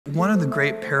One of the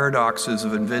great paradoxes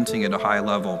of inventing at a high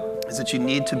level is that you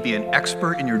need to be an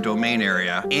expert in your domain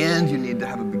area and you need to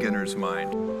have a beginner's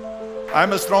mind.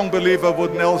 I'm a strong believer of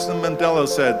what Nelson Mandela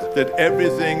said, that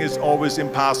everything is always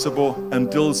impossible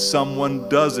until someone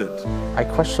does it. I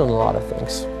question a lot of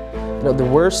things. You know, the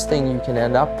worst thing you can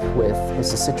end up with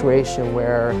is a situation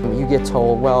where you get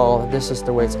told, well, this is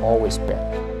the way it's always been.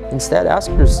 Instead, ask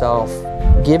yourself,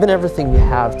 given everything we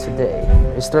have today,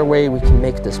 is there a way we can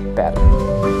make this better?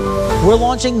 We're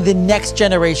launching the next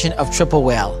generation of Triple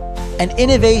Whale, an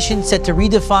innovation set to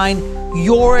redefine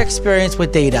your experience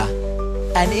with data.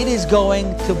 And it is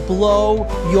going to blow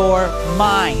your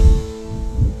mind.